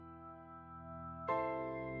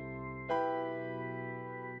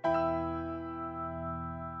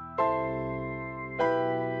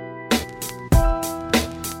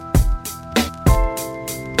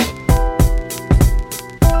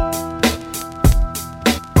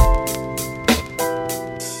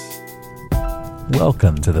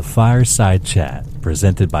Welcome to the Fireside Chat,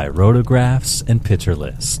 presented by Rotographs and Pitcher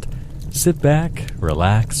List. Sit back,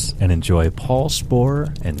 relax, and enjoy Paul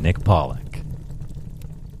Sporer and Nick Pollock.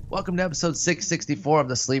 Welcome to episode 664 of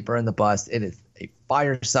The Sleeper and the Bust. It is a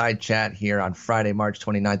Fireside Chat here on Friday, March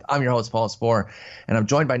 29th. I'm your host, Paul Sporer, and I'm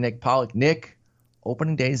joined by Nick Pollock. Nick,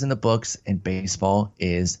 opening days in the books, and baseball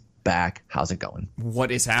is back. How's it going?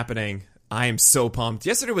 What is happening? I am so pumped.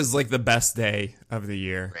 Yesterday was like the best day of the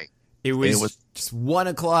year. Great. It was just 1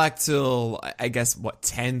 o'clock till, I guess,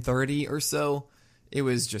 10:30 or so. It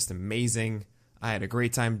was just amazing. I had a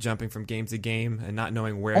great time jumping from game to game and not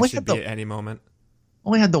knowing where I should be at any moment.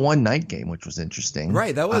 Only had the one night game, which was interesting.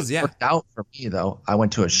 Right, that was, yeah. It worked out for me, though. I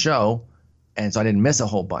went to a show, and so I didn't miss a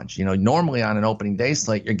whole bunch. You know, normally on an opening day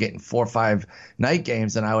slate, you're getting 4 or 5 night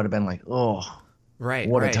games, and I would have been like, oh,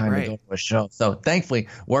 what a time to go to a show. So thankfully,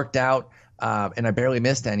 worked out. And I barely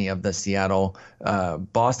missed any of the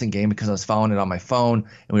Seattle-Boston game because I was following it on my phone,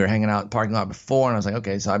 and we were hanging out in the parking lot before, and I was like,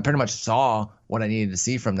 okay, so I pretty much saw what I needed to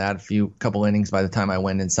see from that, couple innings by the time I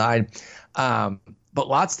went inside. But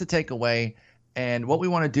lots to take away, and what we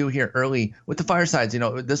want to do here early with the Firesides, you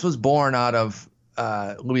know, this was born out of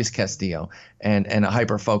Luis Castillo and a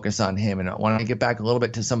hyper-focus on him, and I want to get back a little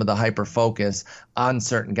bit to some of the hyper-focus on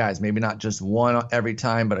certain guys, maybe not just one every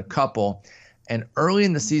time, but a couple. And early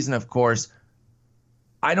in the season, of course,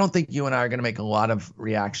 I don't think you and I are going to make a lot of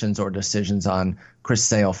reactions or decisions on Chris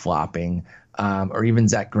Sale flopping or even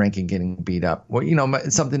Zach Greinke getting beat up. Well, you know,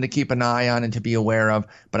 it's something to keep an eye on and to be aware of,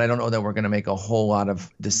 but I don't know that we're going to make a whole lot of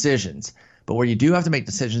decisions. But where you do have to make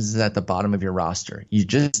decisions is at the bottom of your roster. You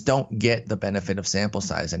just don't get the benefit of sample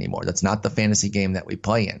size anymore. That's not the fantasy game that we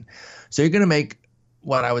play in. So you're going to make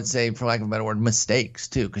what I would say, for lack of a better word, mistakes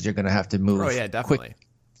too, because you're going to have to move definitely. quick.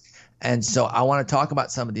 And so I want to talk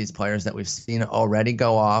about some of these players that we've seen already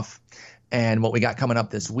go off and what we got coming up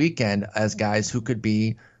this weekend as guys who could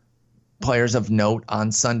be players of note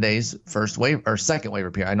on Sunday's second waiver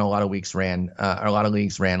period. I know a lot of leagues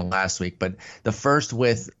ran last week, but the first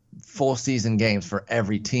with full season games for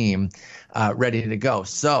every team ready to go.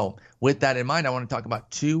 So with that in mind, I want to talk about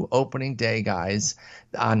 2 opening day guys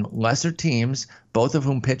on lesser teams, both of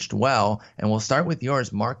whom pitched well. And we'll start with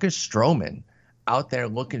yours, Marcus Stroman, out there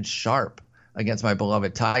looking sharp against my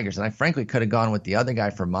beloved Tigers. And I frankly could have gone with the other guy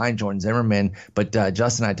for mine, Jordan Zimmerman, but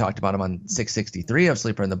Justin and I talked about him on 663 of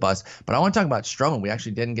Sleeper in the Bus. But I want to talk about Stroman. We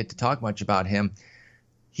actually didn't get to talk much about him.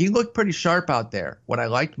 He looked pretty sharp out there. What I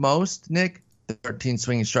liked most, Nick, 13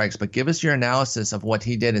 swinging strikes. But give us your analysis of what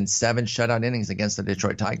he did in 7 shutout innings against the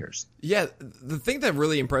Detroit Tigers. Yeah, the thing that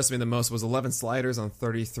really impressed me the most was 11 sliders on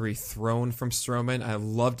 33 thrown from Stroman. I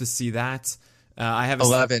love to see that. I have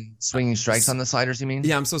 11 swinging strikes on the sliders, you mean?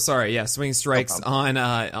 Yeah, I'm so sorry. Yeah, swinging strikes on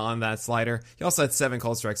that slider. He also had 7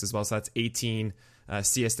 called strikes as well, so that's 18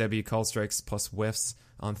 CSW called strikes plus whiffs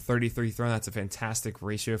on 33 thrown. That's a fantastic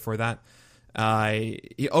ratio for that.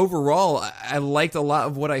 Overall, I liked a lot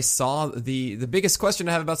of what I saw. The biggest question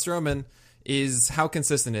I have about Stroman is how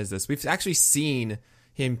consistent is this? We've actually seen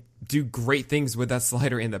him do great things with that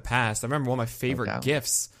slider in the past. I remember one of my favorite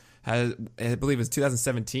GIFs, I believe it was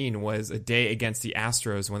 2017, was a day against the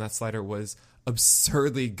Astros when that slider was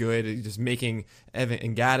absurdly good, just making Evan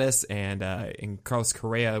Engatis and Carlos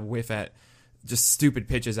Correa whiff at just stupid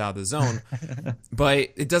pitches out of the zone. But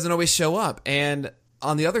it doesn't always show up. And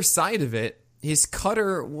on the other side of it, his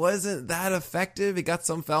cutter wasn't that effective. It got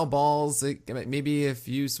some foul balls, maybe a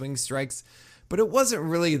few swing strikes, but it wasn't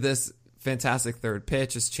really this fantastic third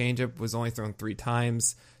pitch. His changeup was only thrown 3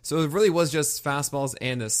 times. So it really was just fastballs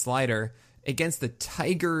and a slider. Against the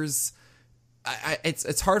Tigers,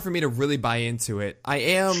 it's hard for me to really buy into it. I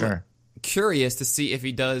am curious to see if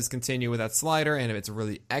he does continue with that slider and if it's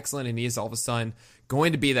really excellent and he is all of a sudden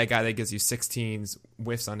going to be that guy that gives you 16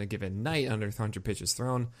 whiffs on a given night under 100 pitches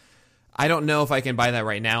thrown. I don't know if I can buy that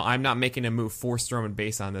right now. I'm not making a move for Stroman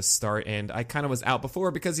based on this start, and I kind of was out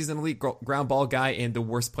before because he's an elite ground ball guy and the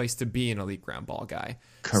worst place to be an elite ground ball guy.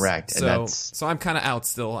 Correct. So I'm kind of out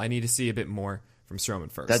still. I need to see a bit more from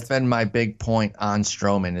Stroman first. That's been my big point on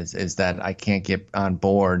Stroman is that I can't get on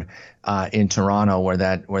board in Toronto where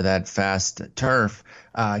that fast turf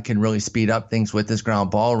can really speed up things with this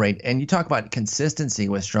ground ball rate. And you talk about consistency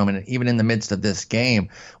with Stroman, even in the midst of this game,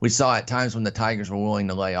 we saw at times when the Tigers were willing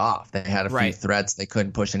to lay off. They had a few threats. They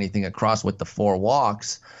couldn't push anything across with the 4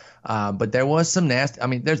 walks. But there was some nasty. I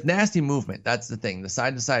mean, there's nasty movement. That's the thing. The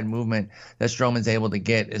side-to-side movement that Stroman's able to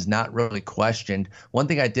get is not really questioned. One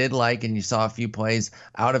thing I did like, and you saw a few plays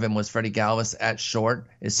out of him, was Freddie Galvis at short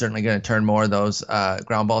is certainly going to turn more of those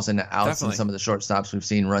ground balls into outs than some of the shortstops we've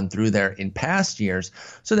seen run through there in past years.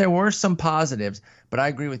 So there were some positives. But I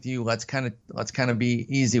agree with you. Let's kind of be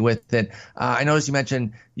easy with it. I noticed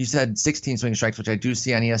you said 16 swing strikes, which I do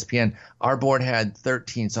see on ESPN. Our board had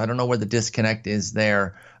 13, so I don't know where the disconnect is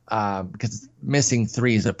there, because missing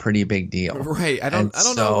 3 is a pretty big deal. Right. I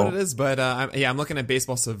don't know what it is, but I'm looking at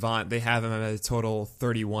Baseball Savant. They have him at a total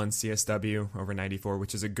 31 CSW over 94,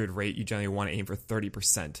 which is a good rate. You generally want to aim for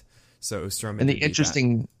 30%. So Stroman. And the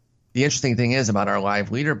interesting thing is about our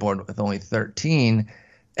live leaderboard with only 13.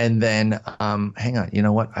 And then, hang on, you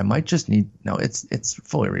know what? I might just need. No, it's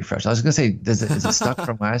fully refreshed. I was going to say, is it stuck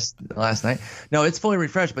from last night? No, it's fully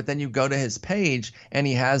refreshed. But then you go to his page, and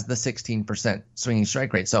he has the 16% swinging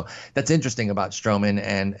strike rate. So that's interesting about Stroman,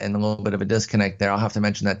 and a little bit of a disconnect there. I'll have to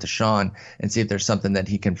mention that to Sean and see if there's something that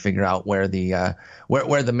he can figure out where the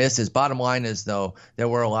miss is. Bottom line is, though, there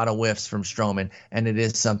were a lot of whiffs from Stroman, and it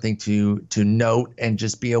is something to note and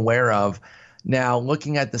just be aware of. Now,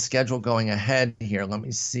 looking at the schedule going ahead here, let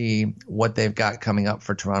me see what they've got coming up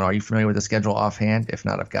for Toronto. Are you familiar with the schedule offhand? If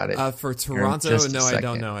not, I've got it. For Toronto, no, I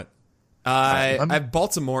don't know it.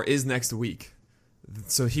 Baltimore is next week,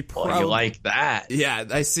 so he probably you like that. Yeah,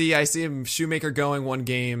 I see him. Shoemaker going one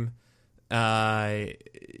game. He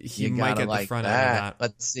might get the front end of that.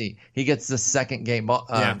 Let's see. He gets the second game.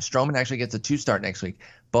 Stroman actually gets a 2-start next week.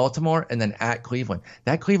 Baltimore and then at Cleveland.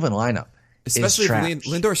 That Cleveland lineup. Especially if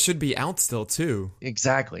Lindor should be out still, too.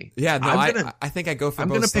 Exactly. Yeah, no, I think I go for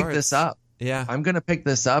both starts. I'm going to pick this up. Yeah. I'm going to pick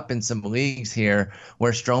this up in some leagues here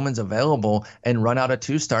where Stroman's available and run out a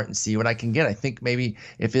 2-start and see what I can get. I think maybe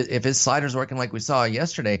if his slider's working like we saw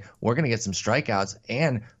yesterday, we're going to get some strikeouts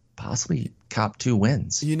and possibly cop 2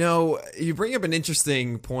 wins. You know, you bring up an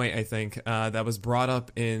interesting point, I think, that was brought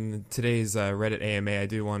up in today's Reddit AMA. I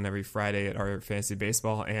do one every Friday at our Fantasy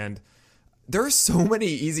Baseball, and there are so many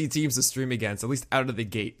easy teams to stream against, at least out of the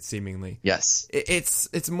gate, seemingly. Yes.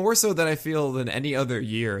 It's more so that I feel than any other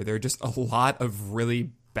year. There are just a lot of really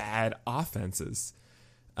bad offenses.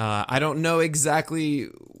 I don't know exactly.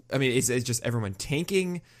 I mean, is it just everyone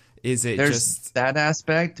tanking? Is it just that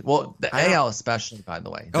aspect? Well, the AL especially, by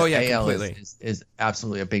the way. AL completely. is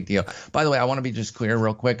absolutely a big deal. By the way, I want to be just clear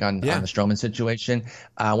real quick on the Stroman situation.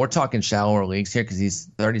 We're talking shallower leagues here because he's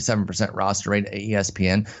 37% roster rate at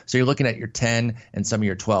ESPN. So you're looking at your 10 and some of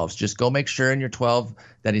your 12s. Just go make sure in your 12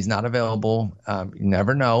 that he's not available. You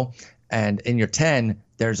never know. And in your 10,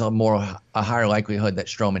 there's a higher likelihood that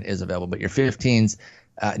Stroman is available. But your 15s,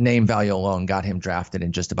 name value alone got him drafted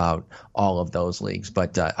in just about all of those leagues.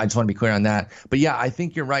 But I just want to be clear on that. But yeah, I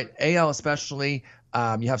think you're right. AL especially,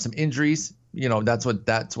 you have some injuries. You know, that's what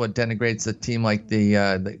denigrates a team like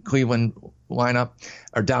the Cleveland lineup,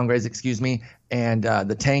 or downgrades, excuse me, and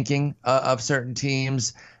the tanking of certain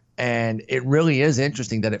teams. And it really is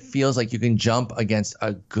interesting that it feels like you can jump against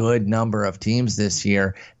a good number of teams this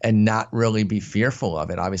year and not really be fearful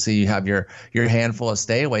of it. Obviously, you have your handful of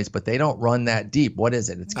stayaways, but they don't run that deep. What is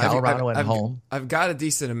it? It's Colorado at home. I've got a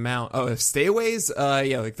decent amount. Oh, stayaways?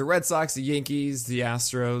 Yeah, like the Red Sox, the Yankees, the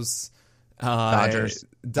Astros, Dodgers.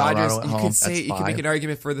 You could make an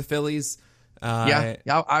argument for the Phillies. I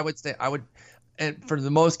would stay. And for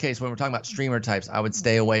the most case, when we're talking about streamer types, I would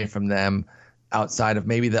stay away from them. Outside of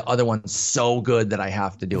maybe the other one's so good that I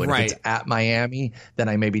have to do it. Right. If it's at Miami, then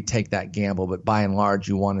I maybe take that gamble. But by and large,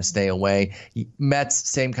 you want to stay away. Mets,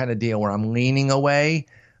 same kind of deal where I'm leaning away.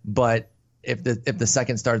 But if the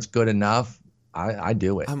second start's good enough, I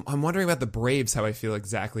do it. I'm wondering about the Braves, how I feel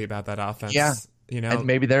exactly about that offense. Yeah, you know, and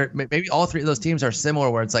maybe all three of those teams are similar,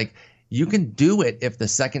 where it's like, you can do it if the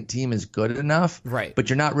second team is good enough, right? But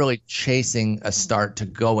you're not really chasing a start to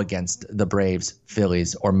go against the Braves,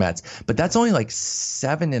 Phillies, or Mets. But that's only like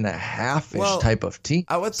 7.5-ish type of team.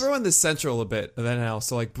 I would throw in the Central a bit, and then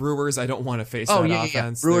also like Brewers. I don't want to face that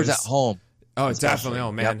offense. Yeah. Brewers at home. Oh, especially. Definitely.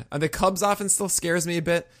 Oh man, the Cubs offense still scares me a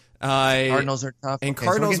bit. Cardinals are tough. And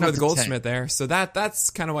Cardinals with Goldschmidt there. So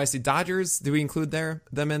that's kind of why I see Dodgers. Do we include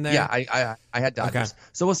them in there? Yeah, I had Dodgers. Okay.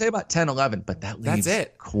 So we'll say about 10, 11, but that's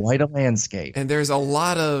it. Quite a landscape. And there's a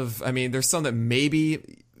lot of, there's some that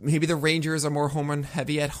maybe the Rangers are more home run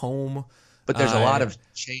heavy at home. But there's a lot of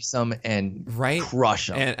chase them and crush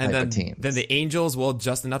them and then, teams. Then the Angels, well,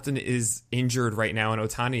 Justin Upton is injured right now, and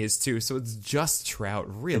Ohtani is too. So it's just Trout,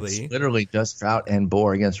 really. It's literally just Trout and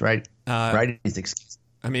Bohr against righties.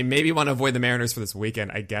 I mean, maybe you want to avoid the Mariners for this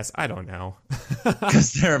weekend, I guess. I don't know.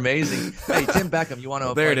 Because they're amazing. Hey, Tim Beckham, you want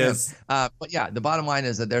to avoid there it is. But yeah, the bottom line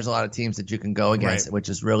is that there's a lot of teams that you can go against, which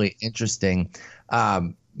is really interesting.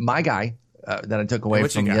 My guy that I took away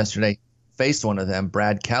from yesterday faced one of them,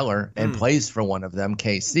 Brad Keller, and plays for one of them,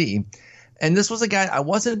 KC. And this was a guy I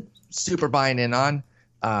wasn't super buying in on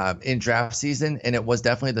in draft season, and it was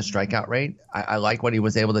definitely the strikeout rate. I like what he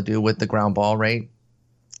was able to do with the ground ball rate.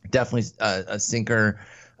 Definitely a sinker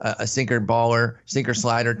baller, sinker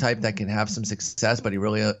slider type that can have some success, but he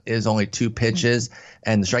really is only 2 pitches,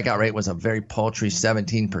 and the strikeout rate was a very paltry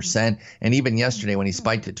 17%. And even yesterday when he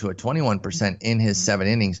spiked it to a 21% in his 7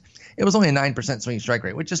 innings, it was only a 9% swinging strike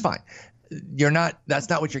rate, which is fine. That's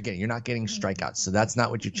not what you're getting. You're not getting strikeouts. So that's not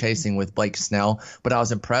what you're chasing with Blake Snell. But I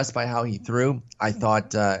was impressed by how he threw. I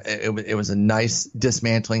thought it was a nice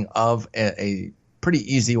dismantling of a pretty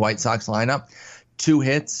easy White Sox lineup. 2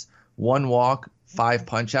 hits, 1 walk, 5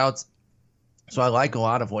 punch outs. So I like a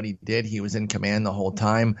lot of what he did. He was in command the whole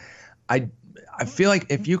time. I feel like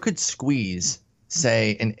if you could squeeze,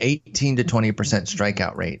 say, an 18 to 20%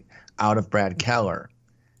 strikeout rate out of Brad Keller,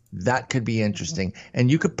 that could be interesting.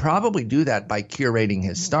 And you could probably do that by curating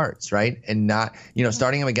his starts, right? And not,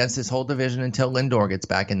 starting him against his whole division until Lindor gets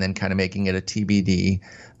back, and then kind of making it a TBD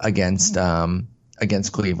against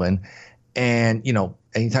Cleveland. And,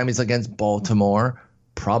 anytime he's against Baltimore,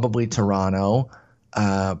 probably Toronto,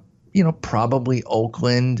 probably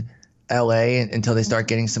Oakland, LA until they start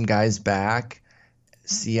getting some guys back.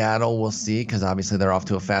 Seattle, we'll see, because obviously they're off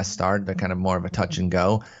to a fast start. They're kind of more of a touch and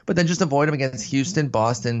go. But then just avoid them against Houston,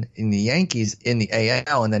 Boston, and the Yankees in the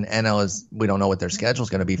AL. And then NL we don't know what their schedule is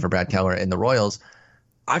going to be for Brad Keller and the Royals.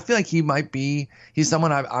 I feel like he's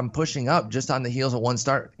someone I'm pushing up just on the heels of one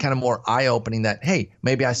start, kind of more eye-opening that, hey,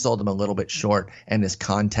 maybe I sold him a little bit short and his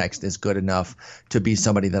context is good enough to be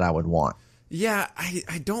somebody that I would want. Yeah,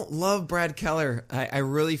 I don't love Brad Keller. I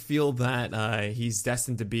really feel that he's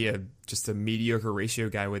destined to be just a mediocre ratio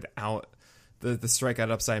guy without the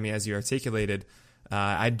strikeout upside. I mean, as you articulated,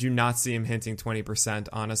 I do not see him hinting 20%,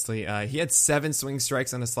 honestly. He had 7 swing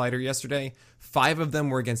strikes on a slider yesterday. 5 of them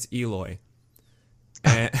were against Eloy.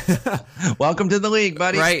 Welcome to the league,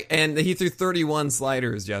 buddy. Right, and he threw 31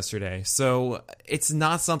 sliders yesterday. So it's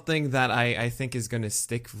not something that I think is going to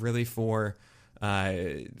stick really for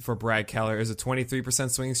Brad Keller. It was a 23%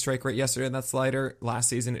 swinging strike rate yesterday in that slider. Last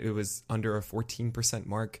season, it was under a 14%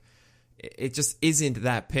 mark. It just isn't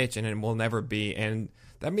that pitch, and it will never be. And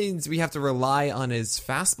that means we have to rely on his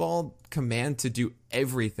fastball command to do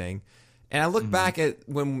everything. And I look back at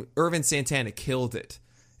when Irvin Santana killed it.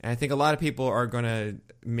 And I think a lot of people are going to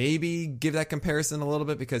maybe give that comparison a little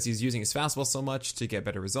bit because he's using his fastball so much to get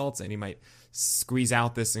better results, and he might squeeze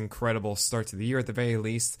out this incredible start to the year at the very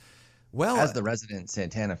least. Well, as the resident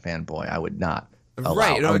Santana fanboy, I would not.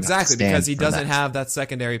 Exactly, because he doesn't have that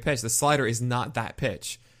secondary pitch. The slider is not that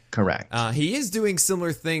pitch. Correct. He is doing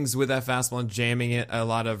similar things with that fastball and jamming it. A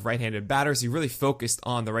lot of right-handed batters. He really focused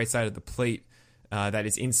on the right side of the plate that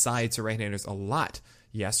is inside to right-handers a lot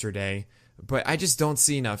yesterday. But I just don't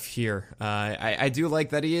see enough here. I do like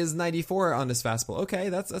that he is 94 on his fastball. Okay,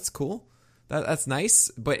 that's cool. That's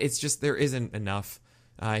nice, but it's just there isn't enough.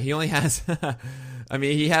 He only has,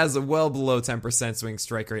 he has a well below 10% swing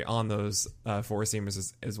strike rate on those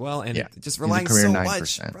 4-seamers as well, and just relying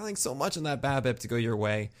so much on that BABIP to go your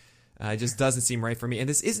way, it just doesn't seem right for me. And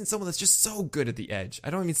this isn't someone that's just so good at the edge. I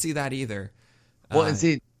don't even see that either. Well, and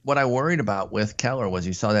see, what I worried about with Keller was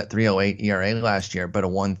you saw that 3.08 ERA last year, but a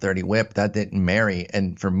 1.30 WHIP that didn't marry.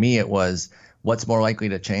 And for me, it was what's more likely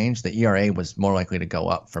to change. The ERA was more likely to go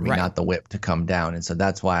up for me, not the WHIP to come down. And so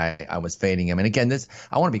that's why I was fading him. And again,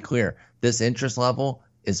 I want to be clear. This interest level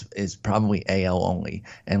is probably AL only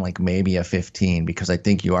and like maybe a 15, because I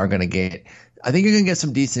think you are going to get – I think you're going to get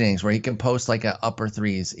some decent innings where he can post like an upper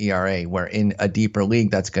 3s ERA, where in a deeper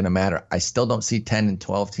league that's going to matter. I still don't see 10 and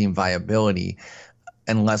 12 team viability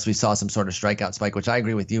unless we saw some sort of strikeout spike, which I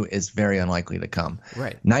agree with you is very unlikely to come.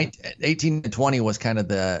 Right. 18 to 20 was kind of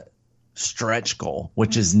the stretch goal,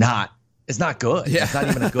 which is not – it's not good. Yeah. It's not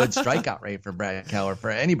even a good strikeout rate for Brad Keller for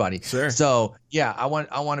anybody. Sure. So yeah, I want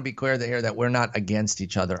to be clear that we're not against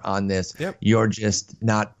each other on this. Yep. You're just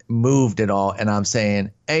not moved at all. And I'm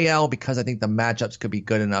saying AL because I think the matchups could be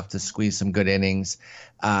good enough to squeeze some good innings.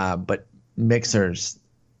 But mixers,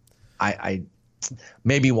 I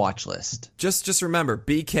maybe watch list. Just remember,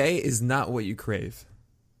 BK is not what you crave.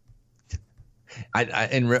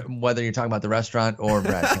 Whether you're talking about the restaurant or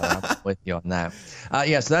Brad Keller, I'm with you on that.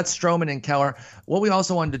 So that's Stroman and Keller. What we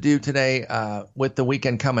also wanted to do today with the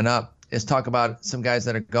weekend coming up is talk about some guys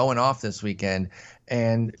that are going off this weekend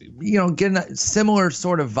and, getting a similar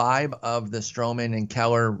sort of vibe of the Stroman and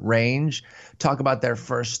Keller range. Talk about their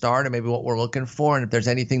first start and maybe what we're looking for, and if there's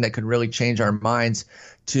anything that could really change our minds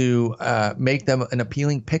to make them an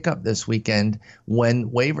appealing pickup this weekend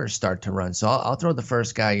when waivers start to run. So I'll throw the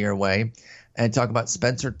first guy your way and talk about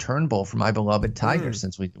Spencer Turnbull from my beloved Tigers,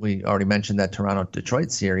 since we already mentioned that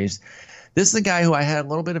Toronto-Detroit series. This is a guy who I had a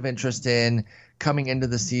little bit of interest in coming into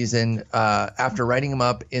the season after writing him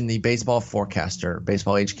up in the Baseball Forecaster,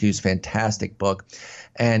 Baseball HQ's fantastic book.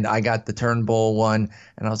 And I got the Turnbull one,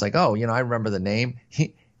 and I was like, oh, I remember the name.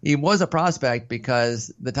 He was a prospect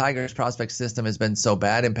because the Tigers prospect system has been so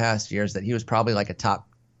bad in past years that he was probably like a top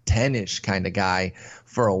 10-ish kind of guy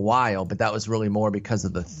for a while, but that was really more because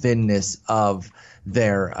of the thinness of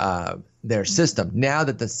their system. Now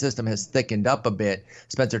that the system has thickened up a bit,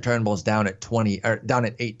 Spencer Turnbull's down at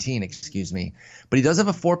 18, excuse me. But he does have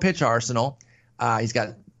a 4-pitch arsenal. He's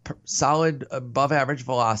got solid above average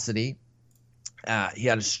velocity. He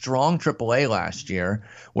had a strong AAA last year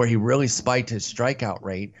where he really spiked his strikeout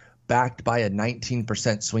rate, backed by a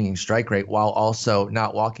 19% swinging strike rate while also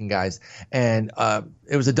not walking guys. And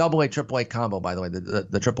it was a AA, AAA combo, by the way.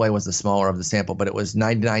 The AAA was the smaller of the sample, but it was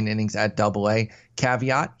 99 innings at AA.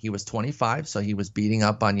 Caveat, he was 25, so he was beating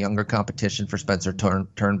up on younger competition for Spencer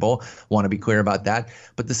Turnbull. Want to be clear about that.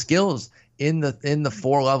 But the skills in the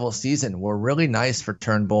 4-level season were really nice for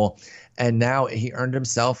Turnbull, and now he earned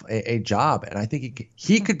himself a job. And I think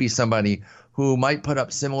he could be somebody who might put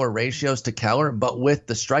up similar ratios to Keller, but with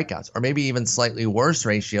the strikeouts, or maybe even slightly worse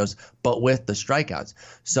ratios, but with the strikeouts.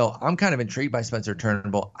 So I'm kind of intrigued by Spencer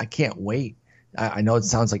Turnbull. I can't wait. I know it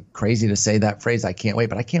sounds like crazy to say that phrase, I can't wait,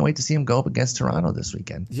 but I can't wait to see him go up against Toronto this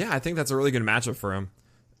weekend. Yeah, I think that's a really good matchup for him.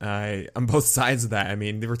 On both sides of that. I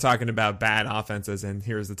mean, they were talking about bad offenses, and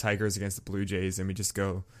here's the Tigers against the Blue Jays, and we just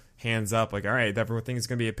go hands up, like, all right, everything is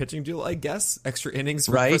going to be a pitching duel, I guess. Extra innings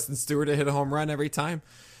for Kristen Stewart to hit a home run every time.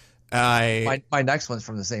 My next one's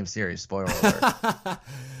from the same series. Spoiler alert.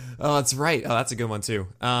 Oh, that's right. Oh, that's a good one too.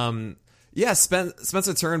 Yeah,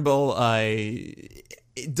 Spencer Turnbull.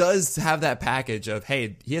 It does have that package of,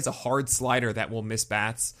 hey, he has a hard slider that will miss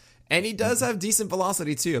bats, and he does have decent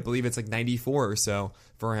velocity too. I believe it's like 94 or so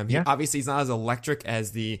for him. Yeah. Obviously, he's not as electric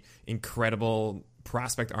as the incredible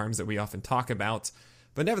prospect arms that we often talk about,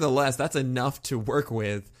 but nevertheless, that's enough to work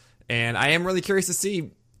with. And I am really curious to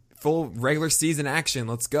see full regular season action.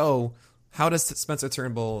 Let's go. How does Spencer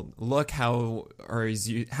Turnbull look? How is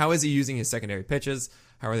he using his secondary pitches?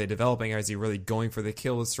 How are they developing? Is he really going for the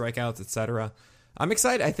kills, strikeouts, etc.? I'm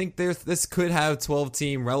excited. I think this could have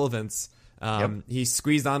 12-team relevance. He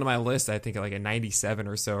squeezed onto my list, I think, like a 97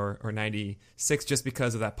 or so, or 96, just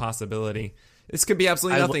because of that possibility. This could be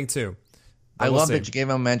absolutely nothing, too. I love that you gave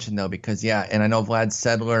him a mention, though, because, and I know Vlad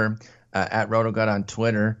Sedler at RotoGut on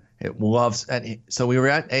Twitter, so we were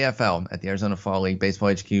at AFL, at the Arizona Fall League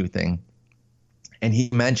Baseball HQ thing, and he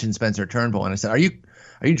mentioned Spencer Turnbull, and I said, "Are you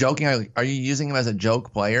joking? Are you using him as a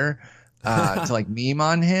joke player to like meme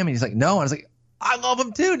on him?" And he's like, "No." And I was like, "I love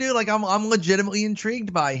him too, dude. Like I'm legitimately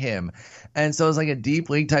intrigued by him." And so it's like a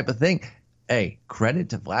deep league type of thing. Hey, credit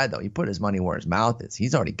to Vlad though. He put his money where his mouth is.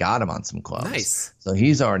 He's already got him on some clubs. Nice. So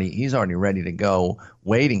he's already ready to go.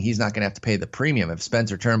 Waiting. He's not going to have to pay the premium if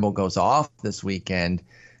Spencer Turnbull goes off this weekend.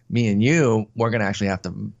 Me and you, we're gonna actually have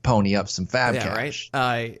to pony up some fab cash.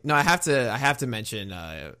 Right. No, I have to mention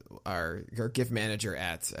our gift manager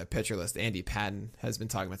at Pitcher List, Andy Patton, has been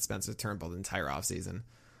talking about Spencer Turnbull the entire offseason.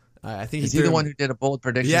 I think is he the one who did a bold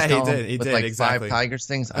prediction? Yeah, he did like five exactly. Tigers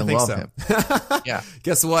things. I love him. Yeah.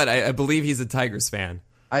 Guess what? I believe he's a Tigers fan.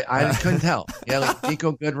 I couldn't tell. Yeah, like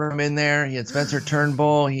Nico Goodrum in there. He had Spencer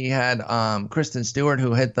Turnbull. He had Kristen Stewart,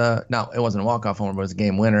 who hit it wasn't a walk-off homer, but it was a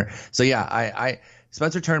game winner. So yeah,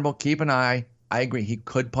 Spencer Turnbull, keep an eye. I agree. He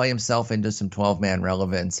could play himself into some 12-man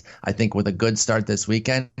relevance. I think with a good start this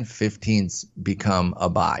weekend, 15's become a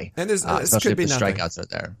buy. And especially if the strikeouts are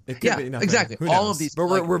there. It could be nothing. Exactly. All of these. But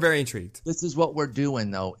we're very intrigued. This is what we're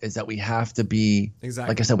doing, though, is that we have to be,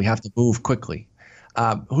 like I said, we have to move quickly.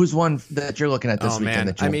 Who's one that you're looking at this weekend?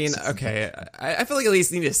 Man. I feel like at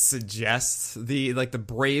least need to suggest the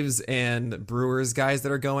Braves and Brewers guys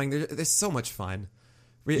that are going. They're so much fun.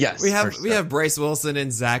 We have Bryce Wilson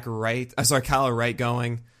and Kyle Wright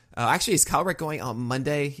going. Actually, is Kyle Wright going on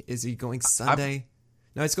Monday? Is he going Sunday?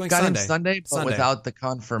 No, it's going Sunday. Sunday, but without the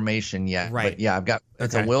confirmation yet. Right. But yeah, I've got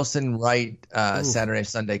a Wilson Wright Saturday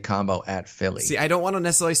Sunday combo at Philly. See, I don't want to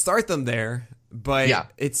necessarily start them there, but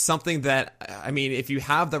it's something that, I mean, if you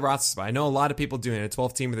have the roster spot, I know a lot of people doing a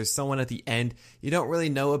 12-team where there's someone at the end you don't really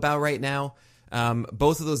know about right now.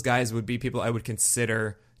 Both of those guys would be people I would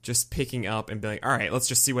consider just picking up and being like, all right, let's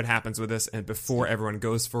just see what happens with this, and before everyone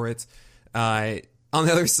goes for it. On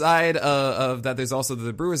the other side of that, there's also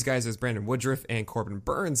the Brewers guys. There's Brandon Woodruff and Corbin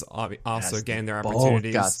Burns also getting their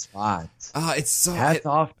opportunities. Both got spots. It's so hats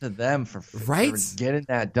off to them for getting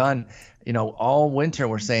that done. All winter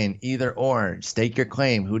we're saying either or. Stake your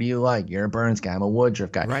claim. Who do you like? You're a Burns guy. I'm a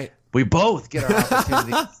Woodruff guy. Right. We both get our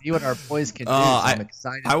opportunity to see what our boys can do. So I'm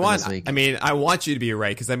excited for this week. I want you to be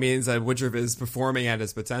right, because that means that Woodruff is performing at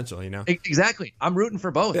his potential, Exactly. I'm rooting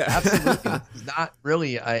for both. Yeah. Absolutely. It's not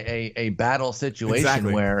really a battle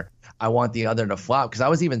situation where I want the other to flop. Because I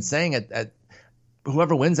was even saying at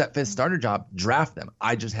whoever wins that fifth starter job, draft them.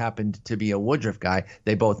 I just happened to be a Woodruff guy.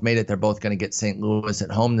 They both made it. They're both going to get St. Louis at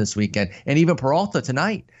home this weekend. And even Peralta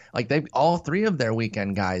tonight. All three of their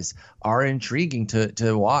weekend guys are intriguing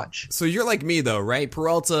to watch. So you're like me, though, right?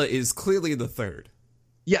 Peralta is clearly the third.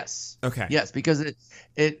 Yes. Okay. Yes, because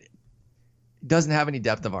it doesn't have any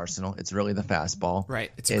depth of arsenal. It's really the fastball.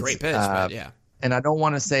 Right. It's a great pitch, but yeah. And I don't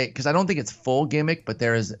want to say, because I don't think it's full gimmick, but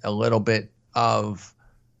there is a little bit of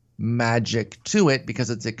magic to it because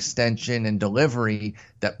it's extension and delivery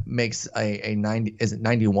that makes a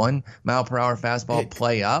 91 mile per hour fastball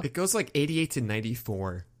play up. It goes like 88 to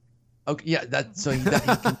 94. Okay, yeah,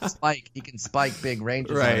 he can spike big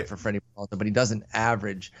ranges on it for Freddie Peralta, but he doesn't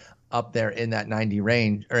average up there in that 90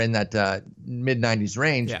 range or in that mid 90s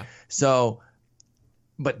range. Yeah. So,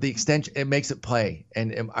 but the extension, it makes it play.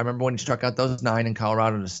 And I remember when he struck out those 9 in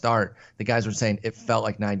Colorado to start, the guys were saying it felt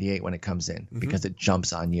like 98 when it comes in because it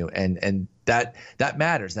jumps on you. And that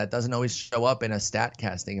matters. That doesn't always show up in a stat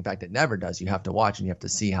casting. In fact, it never does. You have to watch and you have to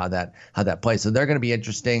see how that plays. So they're going to be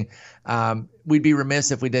interesting. We'd be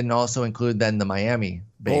remiss if we didn't also include then the Miami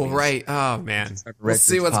babies. Oh, right. Oh, man. We'll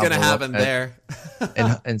see what's going to happen there.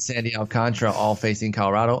 and Sandy Alcantara all facing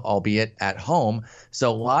Colorado, albeit at home.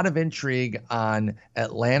 So a lot of intrigue on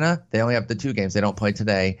Atlanta. They only have the 2 games. They don't play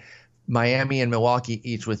today. Miami and Milwaukee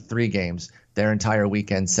each with 3 games. Their entire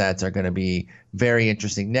weekend sets are going to be very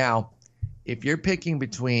interesting. Now, if you're picking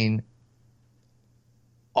between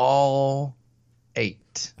all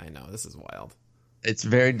 8. I know, this is wild. It's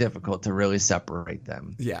very difficult to really separate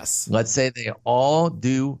them. Yes. Let's say they all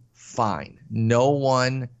do fine. No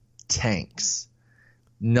one tanks.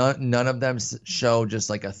 None of them show just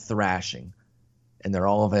like a thrashing. And they're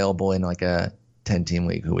all available in like a 10-team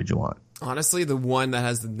league. Who would you want? Honestly, the one that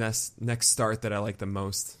has the next start that I like the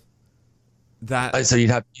most. So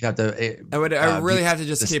you'd have to. I would really have to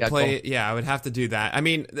just keep play. Yeah, I would have to do that. I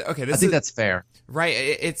mean, okay, I think that's fair,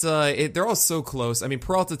 right? They're all so close. I mean,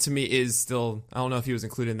 Peralta to me is still. I don't know if he was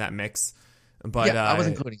included in that mix, but I was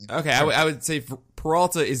including him. Okay, sure. I would say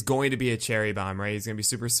Peralta is going to be a cherry bomb, right? He's going to be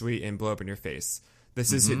super sweet and blow up in your face.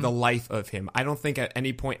 This is the life of him. I don't think at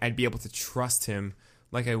any point I'd be able to trust him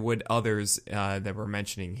like I would others that we're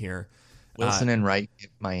mentioning here. Wilson and Wright,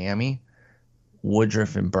 Miami.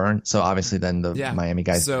 Woodruff and Burns. So obviously then the Miami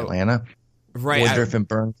guys get Atlanta. Right. Woodruff and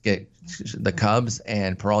Burns get the Cubs,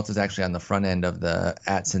 and Peralta's actually on the front end of the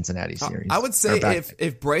at Cincinnati series. I would say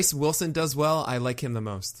if Bryce Wilson does well, I like him the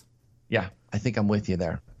most. Yeah, I think I'm with you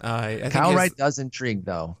there. Kyle Wright does intrigue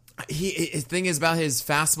though. His thing is about his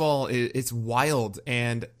fastball. It's wild,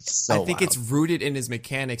 and I think it's rooted in his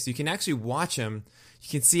mechanics. You can actually watch him. You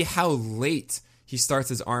can see how late he starts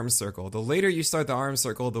his arm circle. The later you start the arm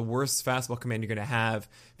circle, the worse fastball command you're going to have,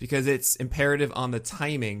 because it's imperative on the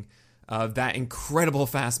timing of that incredible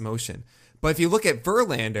fast motion. But if you look at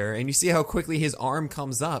Verlander and you see how quickly his arm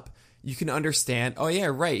comes up, you can understand, oh yeah,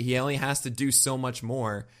 right, he only has to do so much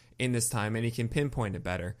more in this time, and he can pinpoint it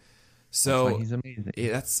better. So that's why he's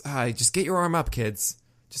amazing. That's just get your arm up, kids.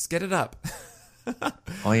 Just get it up.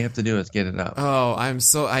 All you have to do is get it up. Oh,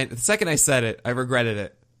 the second I said it, I regretted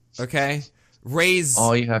it. Okay?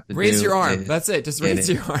 All you have to raise do your arm. That's it. Just raise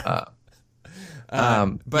your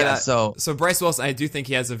arm. So Bryce Wilson, I do think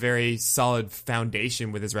he has a very solid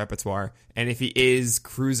foundation with his repertoire. And if he is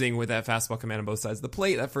cruising with that fastball command on both sides of the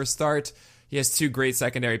plate, that first start, he has 2 great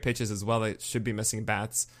secondary pitches as well that should be missing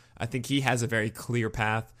bats. I think he has a very clear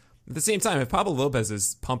path. At the same time, if Pablo Lopez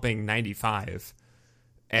is pumping 95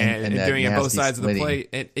 and doing it both sides of the plate,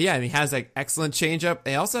 and he has that excellent changeup.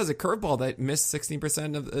 He also has a curveball that missed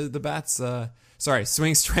 16% of the bats.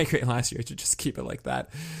 Swing strike rate last year. Should just keep it like that.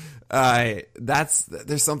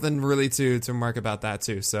 There's something really to mark about that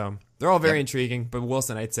too. So they're all very intriguing. But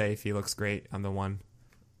Wilson, I'd say if he looks great,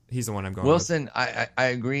 he's the one I'm going Wilson, with. I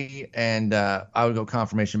agree, and I would go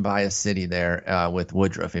confirmation bias city there with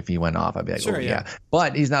Woodruff if he went off. I'd be like, sure, yeah.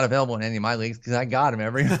 But he's not available in any of my leagues because I got him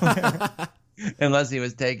everywhere. Unless he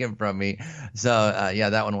was taken from me. So,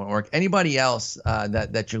 that one won't work. Anybody else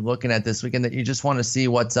that you're looking at this weekend that you just want to see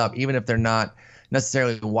what's up, even if they're not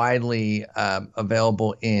necessarily widely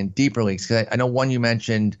available in deeper leagues. 'Cause I know one you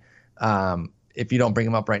mentioned. If you don't bring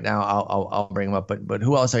him up right now, I'll bring him up. But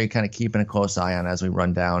who else are you kind of keeping a close eye on as we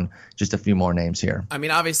run down just a few more names here? I mean,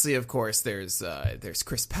 obviously, of course, there's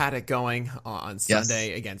Chris Paddock going on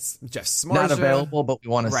Sunday against Jeff Samardzija. Not available, but we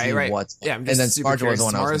want to see what's. Yeah, I'm just and then super curious.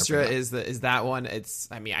 Samardzija is that one.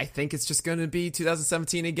 I think it's just going to be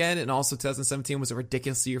 2017 again, and also 2017 was a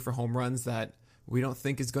ridiculous year for home runs that we don't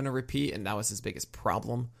think is going to repeat, and that was his biggest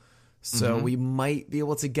problem. So we might be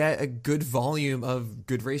able to get a good volume of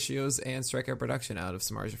good ratios and strikeout production out of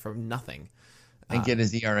Samardzija from nothing. And get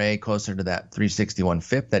his ERA closer to that 3.61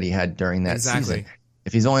 FIP that he had during that season.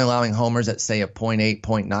 If he's only allowing homers at, say, a 0.8,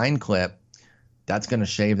 0.9 clip, that's going to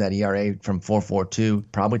shave that ERA from 4.42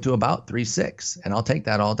 probably to about 3.6. And I'll take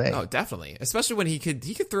that all day. Oh, definitely. Especially when he could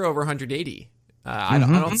throw over 180. I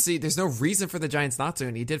don't see, there's no reason for the Giants not to,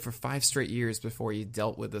 and he did for 5 straight years before he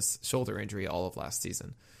dealt with this shoulder injury all of last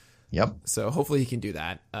season. Yep. So hopefully he can do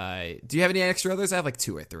that. Do you have any extra others? I have like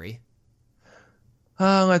 2 or 3.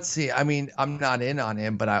 Let's see. I mean, I'm not in on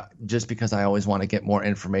him, but just because I always want to get more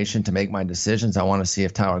information to make my decisions, I want to see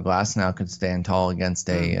if Tyler Glasnow could stand tall against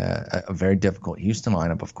a very difficult Houston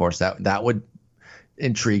lineup. Of course, that would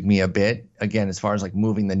intrigue me a bit. Again, as far as like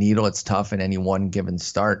moving the needle, it's tough in any one given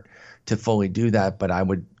start to fully do that, but I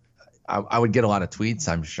would get a lot of tweets,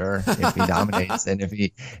 I'm sure, if he dominates, and if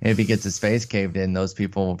he gets his face caved in, those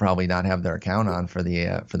people will probably not have their account on for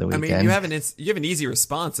the weekend. I mean, you have an easy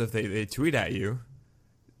response if they tweet at you.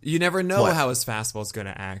 You never know how his fastball is going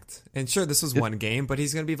to act. And sure, this was one game, but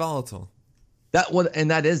he's going to be volatile.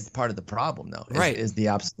 That is part of the problem, though. Is the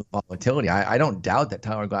absolute volatility. I don't doubt that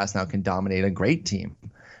Tyler Glasnow can dominate a great team.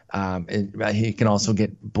 He can also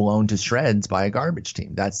get blown to shreds by a garbage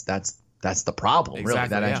team. That's the problem, really.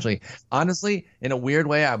 Actually, honestly, in a weird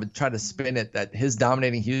way, I would try to spin it that his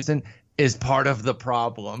dominating Houston is part of the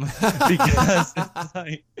problem because it's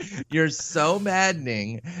like, you're so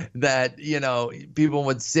maddening that, people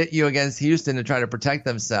would sit you against Houston to try to protect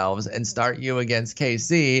themselves and start you against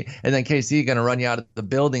KC, and then KC going to run you out of the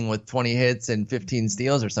building with 20 hits and 15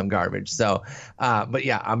 steals or some garbage. So, but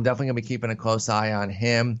yeah, I'm definitely going to be keeping a close eye on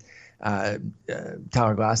him. Tyler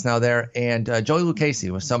Glasnow there, and Joey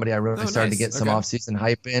Lucchesi was somebody I really started to get some offseason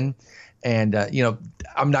hype in. And,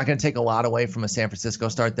 I'm not going to take a lot away from a San Francisco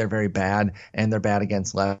start. They're very bad, and they're bad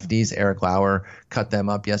against lefties. Eric Lauer cut them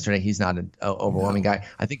up yesterday. He's not an overwhelming guy.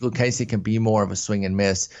 I think Lucchesi can be more of a swing and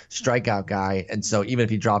miss strikeout guy. And so even if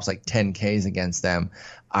he drops like 10 Ks against them,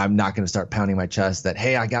 I'm not going to start pounding my chest that,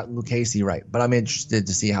 hey, I got Lucchesi right. But I'm interested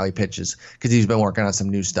to see how he pitches because he's been working on some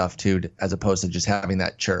new stuff too, as opposed to just having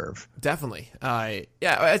that churve. Definitely.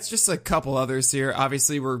 It's just a couple others here.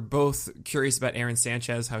 Obviously, we're both curious about Aaron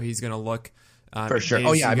Sanchez, how he's going to look. For sure.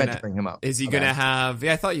 I meant to bring him up. Is he going to have –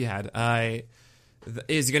 I thought you had.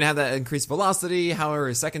 Is he going to have that increased velocity? How are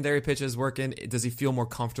his secondary pitches working? Does he feel more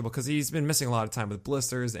comfortable? Because he's been missing a lot of time with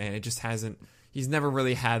blisters, and it just hasn't – he's never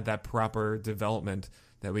really had that proper development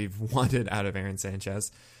that we've wanted out of Aaron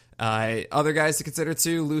Sanchez. Other guys to consider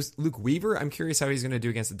too, Luke Weaver. I'm curious how he's going to do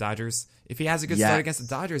against the Dodgers. If he has a good start against the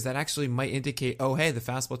Dodgers, that actually might indicate, oh, hey, the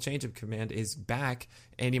fastball changeup command is back,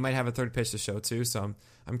 and he might have a third pitch to show too. So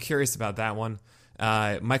I'm curious about that one.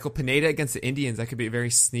 Michael Pineda against the Indians. That could be a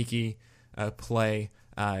very sneaky play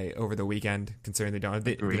over the weekend, considering they don't have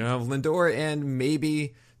Lindor, and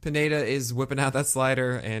maybe Pineda is whipping out that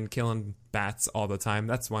slider and killing bats all the time.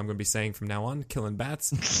 That's what I'm going to be saying from now on, killing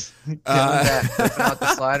bats. Whipping out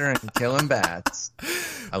the slider and killing bats.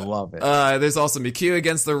 I love it. There's also McHugh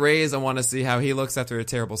against the Rays. I want to see how he looks after a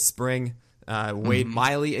terrible spring. Wade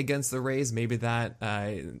Miley against the Rays. Maybe that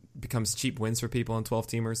becomes cheap wins for people in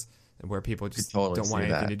 12-teamers, where people just don't want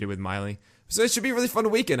anything to do with Miley. So it should be a really fun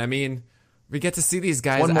weekend. I mean, we get to see these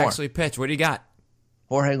guys actually pitch. What do you got?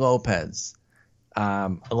 Jorge Lopez. I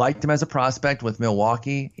liked him as a prospect with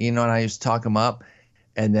Milwaukee. And I used to talk him up,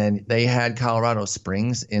 and then they had Colorado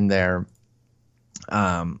Springs in their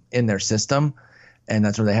system, and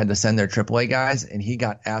that's where they had to send their AAA guys, and he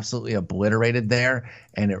got absolutely obliterated there,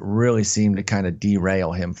 and it really seemed to kind of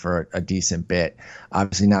derail him for a decent bit.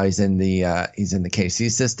 Obviously now he's in the KC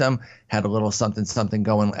system, had a little something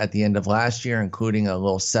going at the end of last year, including a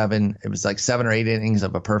little 7 or 8 innings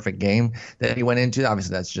of a perfect game that he went into.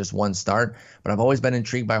 Obviously that's just one start, but I've always been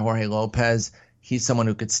intrigued by Jorge Lopez. He's someone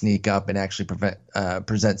who could sneak up and actually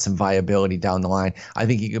present some viability down the line. I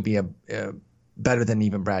think he could be better than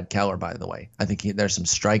even Brad Keller, by the way. I think there's some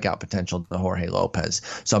strikeout potential to Jorge Lopez.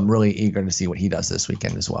 So I'm really eager to see what he does this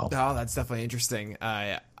weekend as well. Oh, that's definitely interesting.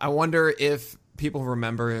 I wonder if people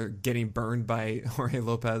remember getting burned by Jorge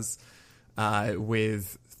Lopez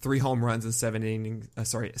with 3 home runs and 7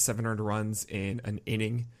 earned runs in an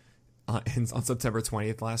inning on September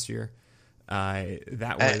 20th last year.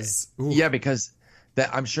 That was because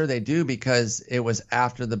I'm sure they do, because it was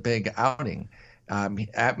after the big outing.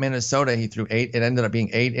 At Minnesota, he threw 8. It ended up being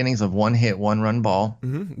 8 innings of 1 hit, 1 run ball.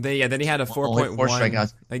 Mm-hmm. Then he had a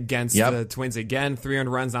 4.1 against the Twins again. 3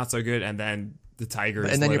 earned runs, not so good, and then the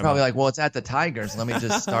Tigers. And then you're probably like, well, it's at the Tigers. Let me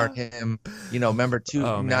just start him. Remember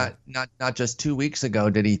not just 2 weeks ago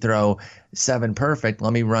did he throw 7 perfect.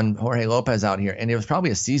 Let me run Jorge Lopez out here, and it was probably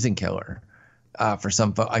a season killer for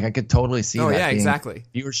some folks. Like I could totally see. Exactly. If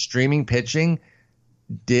you were streaming pitching,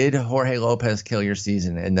 did Jorge Lopez kill your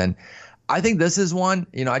season? And then I think this is one,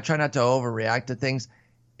 I try not to overreact to things.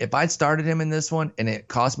 If I'd started him in this one and it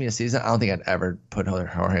cost me a season, I don't think I'd ever put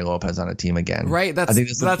Jorge Lopez on a team again. Right. That's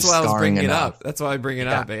why I was bringing it up. That's why I bring it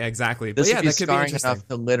up. Exactly. This would be scarring enough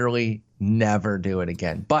to literally never do it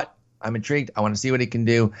again. But I'm intrigued. I want to see what he can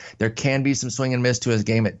do. There can be some swing and miss to his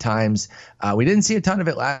game at times. We didn't see a ton of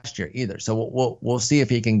it last year either. So we'll see if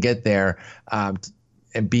he can get there.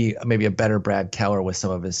 And be maybe a better Brad Keller with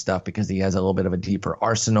some of his stuff, because he has a little bit of a deeper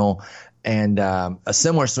arsenal and a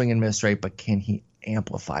similar swing and miss rate, but can he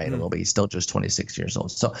amplify it a little bit? He's still just 26 years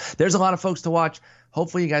old. So there's a lot of folks to watch.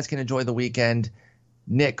 Hopefully you guys can enjoy the weekend.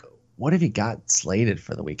 Nick, what have you got slated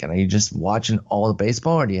for the weekend? Are you just watching all the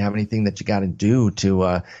baseball, or do you have anything that you got to do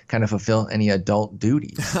to kind of fulfill any adult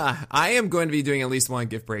duties? I am going to be doing at least one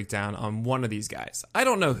gift breakdown on one of these guys. I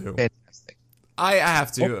don't know who. Fantastic. I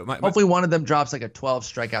have to. Hopefully, one of them drops like a 12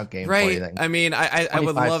 strikeout game. Right. For you, I mean, I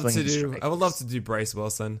would love to do. I would love to do Bryce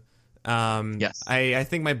Wilson. Yes. I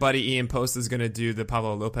think my buddy Ian Post is going to do the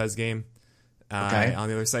Pablo Lopez game. On the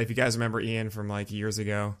other side. If you guys remember Ian from like years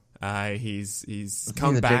ago, he's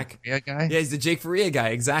come back. Jake Faria guy? Yeah, he's the Jake Faria guy.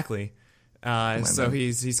 Exactly. So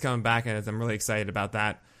he's coming back, and I'm really excited about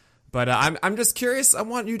that. But I'm just curious. I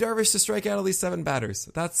want Yu Darvish to strike out at least 7 batters.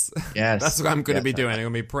 That's what I'm going to be doing. I'm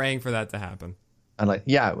going to be praying for that to happen.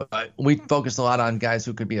 We focused a lot on guys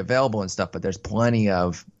who could be available and stuff, but there's plenty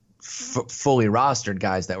of fully rostered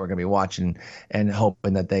guys that we're going to be watching and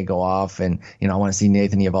hoping that they go off. And, I want to see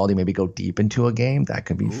Nathan Eovaldi maybe go deep into a game. That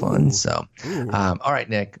could be fun. So, all right,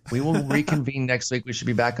 Nick, we will reconvene next week. We should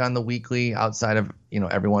be back on the weekly outside of,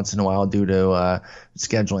 every once in a while due to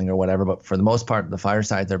scheduling or whatever. But for the most part, the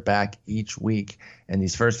Firesides are back each week. And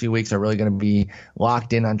these first few weeks are really going to be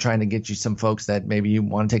locked in on trying to get you some folks that maybe you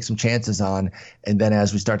want to take some chances on. And then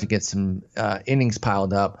as we start to get some innings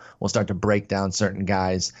piled up, we'll start to break down certain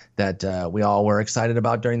guys that we all were excited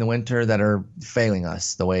about during the winter that are failing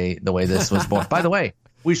us the way this was born. By the way,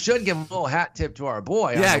 we should give a little hat tip to our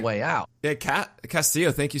boy on the way out. Yeah,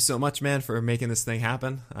 Castillo, thank you so much, man, for making this thing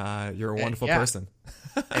happen. You're a wonderful person.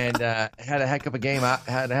 And had a heck of a game.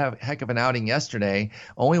 Had a heck of an outing yesterday.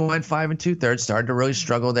 Only went 5 2/3. Started to really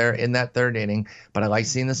struggle there in that third inning. But I like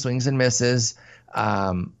seeing the swings and misses.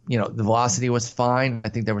 The velocity was fine. I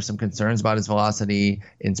think there were some concerns about his velocity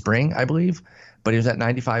in spring, I believe. But he was at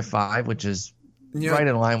 95.5, which is right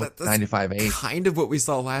in line with 95.8. Kind of what we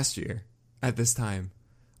saw last year at this time.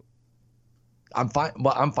 I'm fine.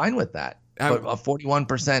 Well, I'm fine with that. But a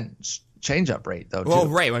 41% changeup rate, though. Well,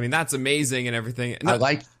 right. I mean, that's amazing and everything. No, I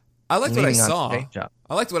liked what I saw.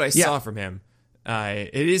 I liked what I saw from him.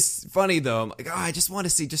 It is funny though. I'm like, I just want to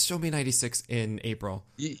see. Just show me 96 in April.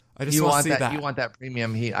 I just want to see that. You want that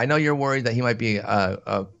premium heat. I know you're worried that he might be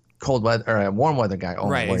a cold weather or a warm weather guy.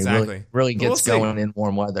 Right. Exactly. He really gets going in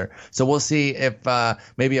warm weather. So we'll see if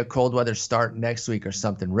maybe a cold weather start next week or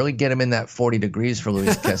something. Really get him in that 40 degrees for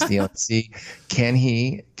Luis Castillo and see can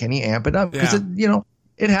he amp it up, because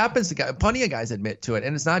it happens to guys. Plenty of guys admit to it,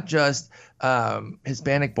 and it's not just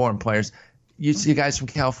Hispanic-born players. You see guys from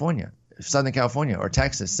California, Southern California, or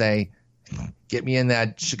Texas say, "Get me in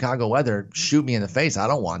that Chicago weather, shoot me in the face. I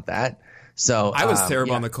don't want that." So I was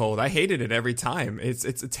terrible on the cold. I hated it every time. It's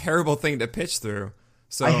a terrible thing to pitch through.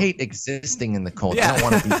 So I hate existing in the cold. I don't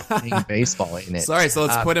want to be playing baseball in it. Sorry, so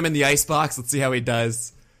let's put him in the ice box. Let's see how he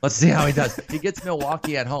does. Let's see how he does. He gets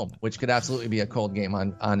Milwaukee at home, which could absolutely be a cold game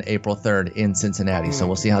on April 3rd in Cincinnati. So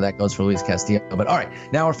we'll see how that goes for Luis Castillo. But all right,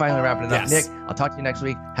 now we're finally wrapping it up. Nick, I'll talk to you next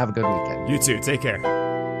week. Have a good weekend. You too. Take care.